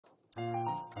Watching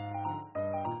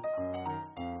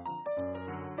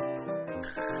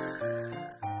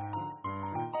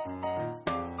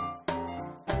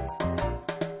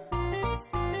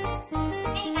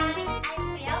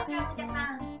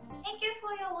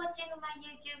my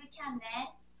YouTube channel.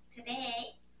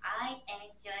 Today, I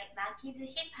enjoy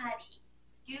makizushi party.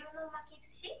 Do you know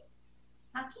makizushi?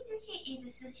 Makizushi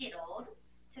is sushi roll.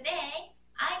 Today,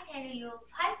 I tell you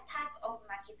 5 types of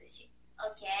makizushi.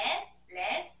 Okay,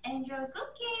 let's enjoy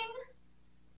cooking.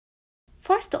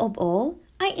 First of all,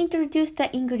 I introduce the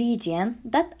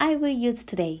ingredient that I will use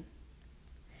today.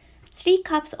 3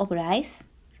 cups of rice,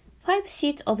 5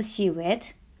 sheets of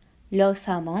seaweed, raw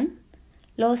salmon,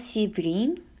 raw sea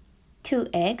bream, 2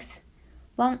 eggs,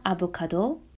 1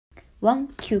 avocado,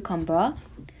 1 cucumber,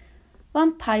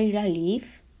 1 perilla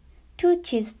leaf, 2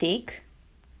 cheese sticks,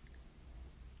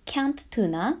 canned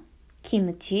tuna,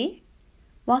 kimchi,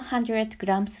 100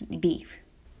 grams beef.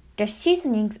 The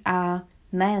seasonings are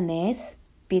mayonnaise,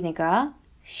 vinegar,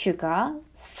 sugar,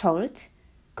 salt,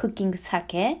 cooking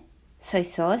sake, soy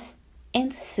sauce,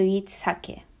 and sweet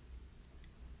sake.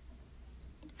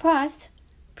 First,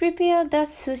 prepare the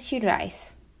sushi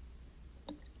rice.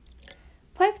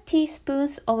 5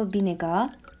 teaspoons of vinegar,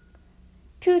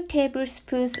 2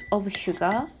 tablespoons of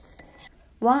sugar,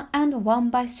 1 and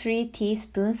 1/3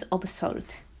 teaspoons of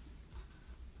salt.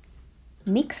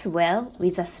 Mix well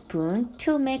with a spoon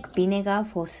to make vinegar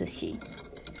for sushi.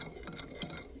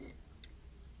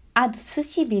 Add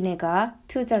sushi vinegar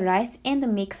to the rice and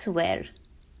mix well.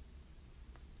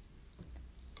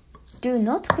 Do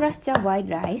not crush the white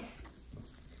rice.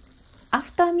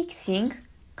 After mixing,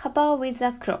 cover with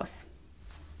a cloth.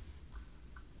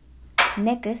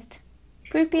 Next,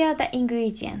 prepare the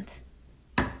ingredients.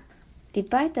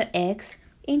 Divide the eggs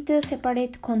into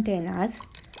separate containers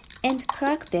and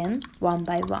crack them one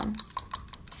by one.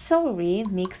 Slowly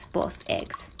mix both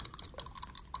eggs.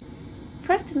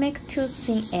 First make 2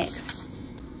 thin eggs.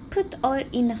 Put oil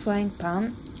in a frying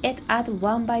pan and add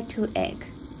 1/2 egg.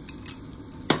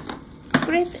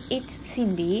 Spread it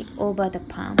thinly over the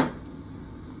pan.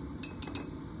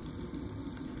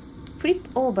 Flip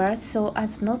over so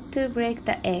as not to break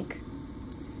the egg.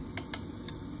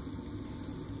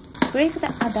 Break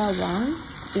the other one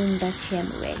in the same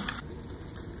way.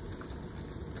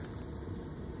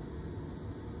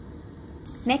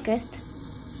 Next,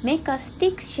 make a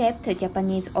stick-shaped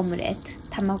Japanese omelette,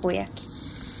 tamagoyaki.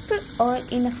 Put oil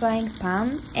in a frying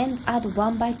pan and add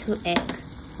 1/2 egg.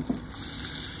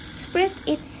 Spread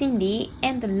it thinly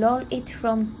and roll it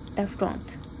from the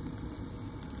front.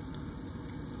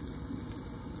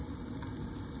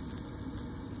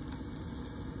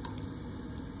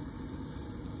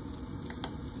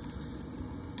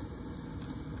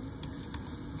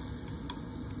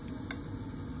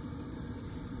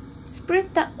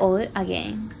 Spread the oil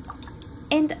again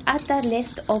and add the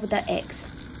rest of the eggs.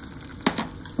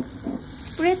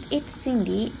 Spread it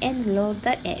thinly and roll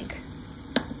the egg.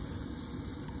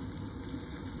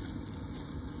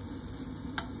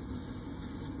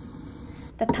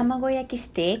 The tamagoyaki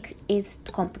steak is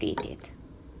completed.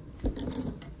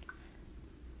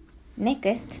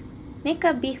 Next, make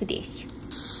a beef dish.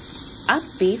 Add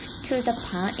beef to the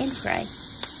pan and fry.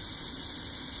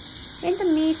 When the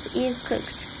meat is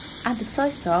cooked, add soy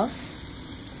sauce,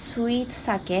 sweet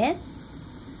sake,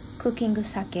 cooking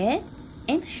sake,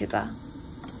 and sugar.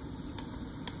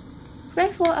 Fry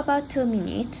for about 2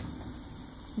 minutes,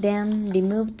 then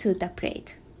remove to the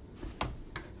plate.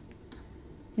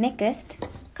 Next,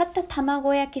 cut the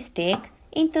tamagoyaki steak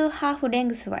into half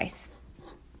lengthwise.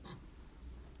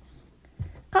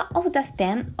 Cut off the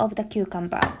stem of the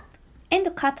cucumber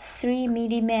and cut 3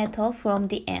 mm from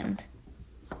the end.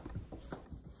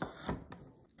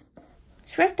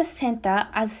 Slice the center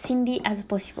as thinly as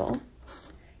possible.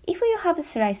 If you have a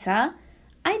slicer,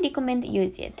 I recommend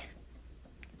use it.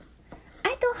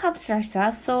 I don't have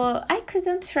slicer, so I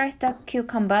couldn't slice the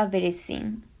cucumber very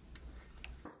thin.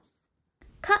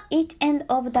 Cut each end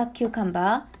of the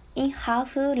cucumber in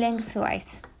half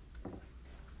lengthwise.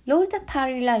 Roll the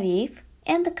perilla leaf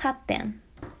and cut them.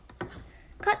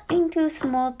 Cut into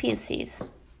small pieces.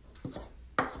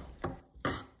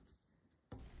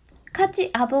 Cut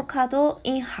the avocado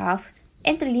in half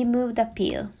and remove the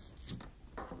peel.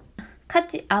 Cut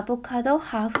the avocado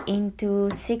half into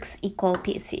 6 equal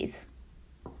pieces.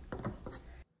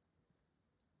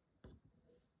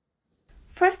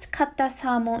 First, cut the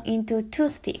salmon into 2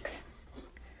 sticks.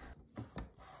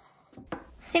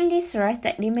 Thinly slice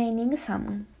the remaining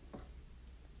salmon.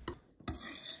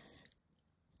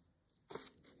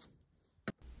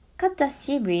 Cut the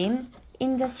sea bream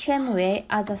in the same way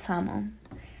as the salmon.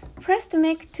 First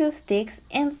make 2 sticks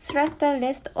and slice the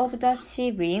rest of the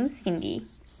sea bream thinly.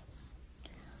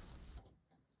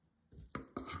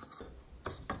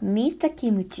 Mix the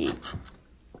kimchi.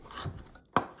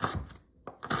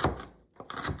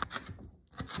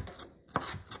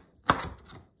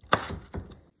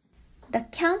 The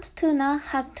canned tuna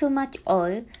has too much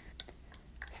oil,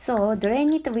 so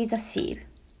drain it with a sieve.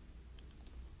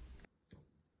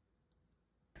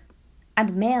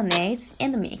 Add mayonnaise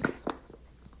and mix.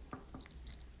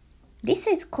 This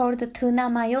is called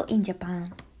Tunama Yo in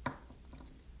Japan.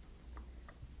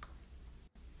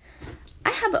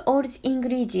 I have all the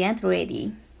ingredients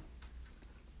ready.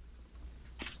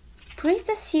 Place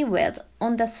the seaweed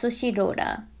on the sushi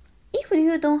roller. If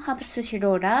you don't have sushi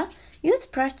roller, use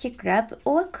plastic wrap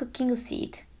or cooking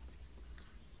sheet.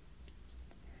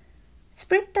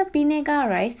 Spread the vinegar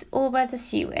rice over the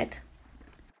seaweed.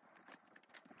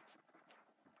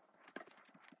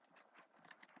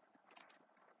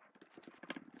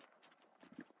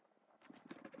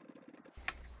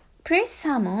 Place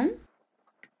salmon,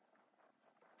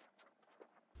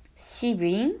 sea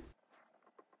bream,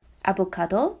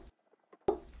 avocado,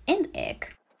 and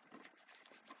egg.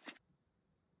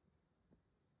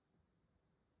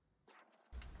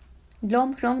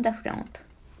 Roll from the front.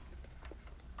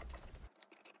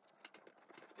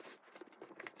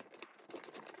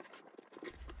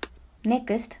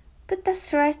 Next, put the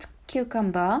sliced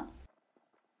cucumber,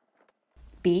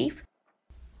 beef,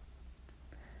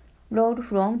 roll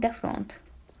from the front.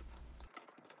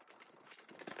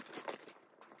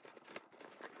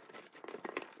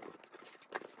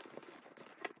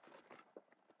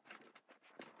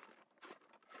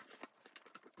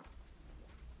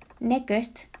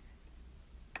 Next,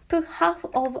 put half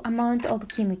of amount of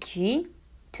kimchi,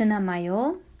 tuna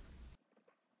mayo,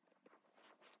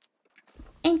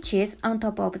 and cheese on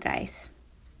top of rice.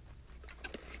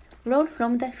 Roll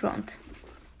from the front.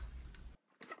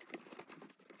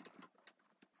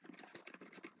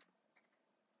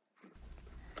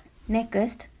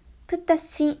 Next, put the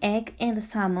thin egg and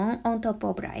salmon on top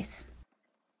of rice.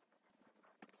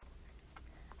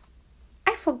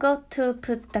 I forgot to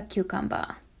put the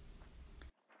cucumber.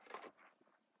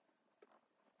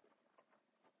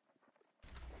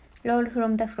 Roll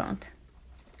from the front.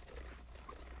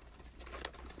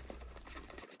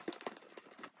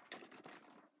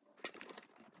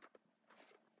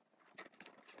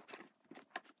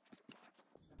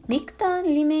 Mix the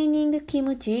remaining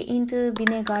kimchi into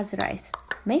vinegared rice.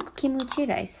 Make kimchi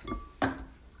rice.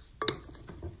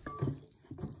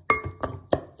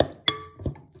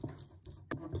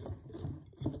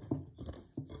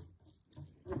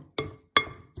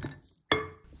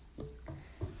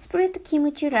 Spread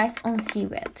kimchi rice on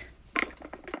seaweed.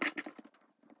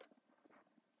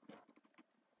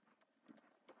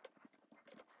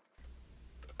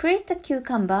 Place the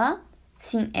cucumber,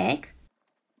 thin egg,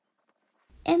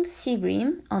 and sea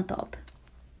bream on top.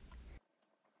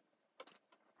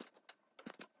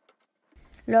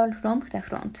 Roll from the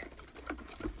front.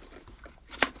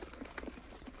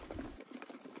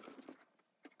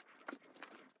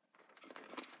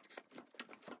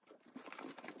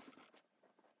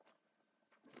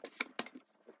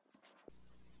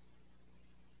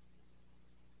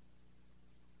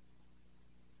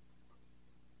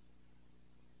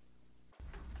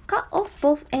 Cut off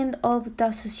both ends of the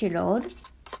sushi roll.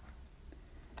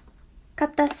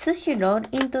 Cut the sushi roll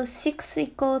into 6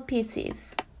 equal pieces.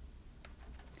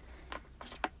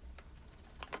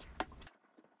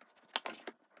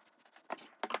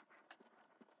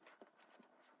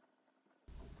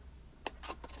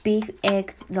 Beef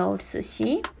egg roll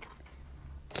sushi,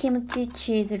 kimchi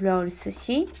cheese roll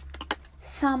sushi,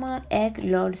 salmon egg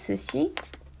roll sushi,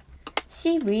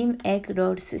 sea bream egg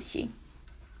roll sushi.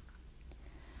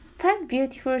 5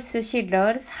 beautiful sushi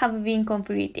rolls have been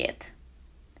completed.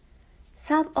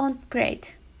 Serve on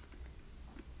plate.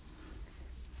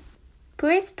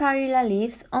 Place perilla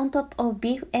leaves on top of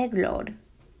beef egg roll.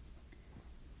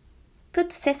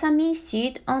 Put sesame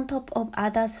seed on top of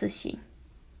other sushi.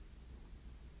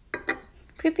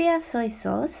 Prepare soy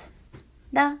sauce.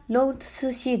 The rolled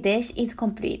sushi dish is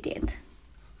completed.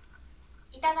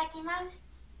 いただきます。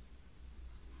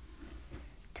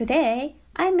Today,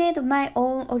 I made my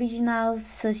own original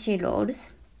sushi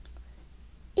rolls.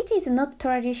 It is not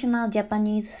traditional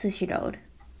Japanese sushi roll.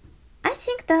 I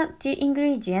think that the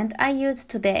ingredient I used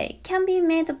today can be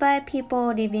made by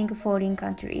people living in foreign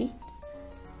country.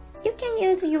 You can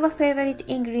use your favorite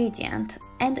ingredient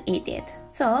and eat it,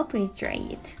 so please try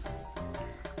it.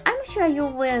 I'm sure you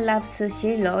will love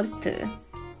sushi rolls too.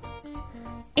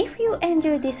 If you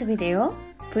enjoyed this video,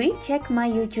 please check my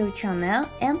YouTube channel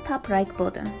and tap like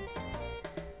button.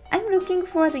 I'm looking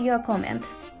forward to your comment.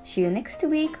 See you next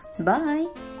week. Bye!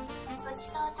 ごち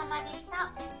そうさまでし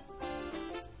た。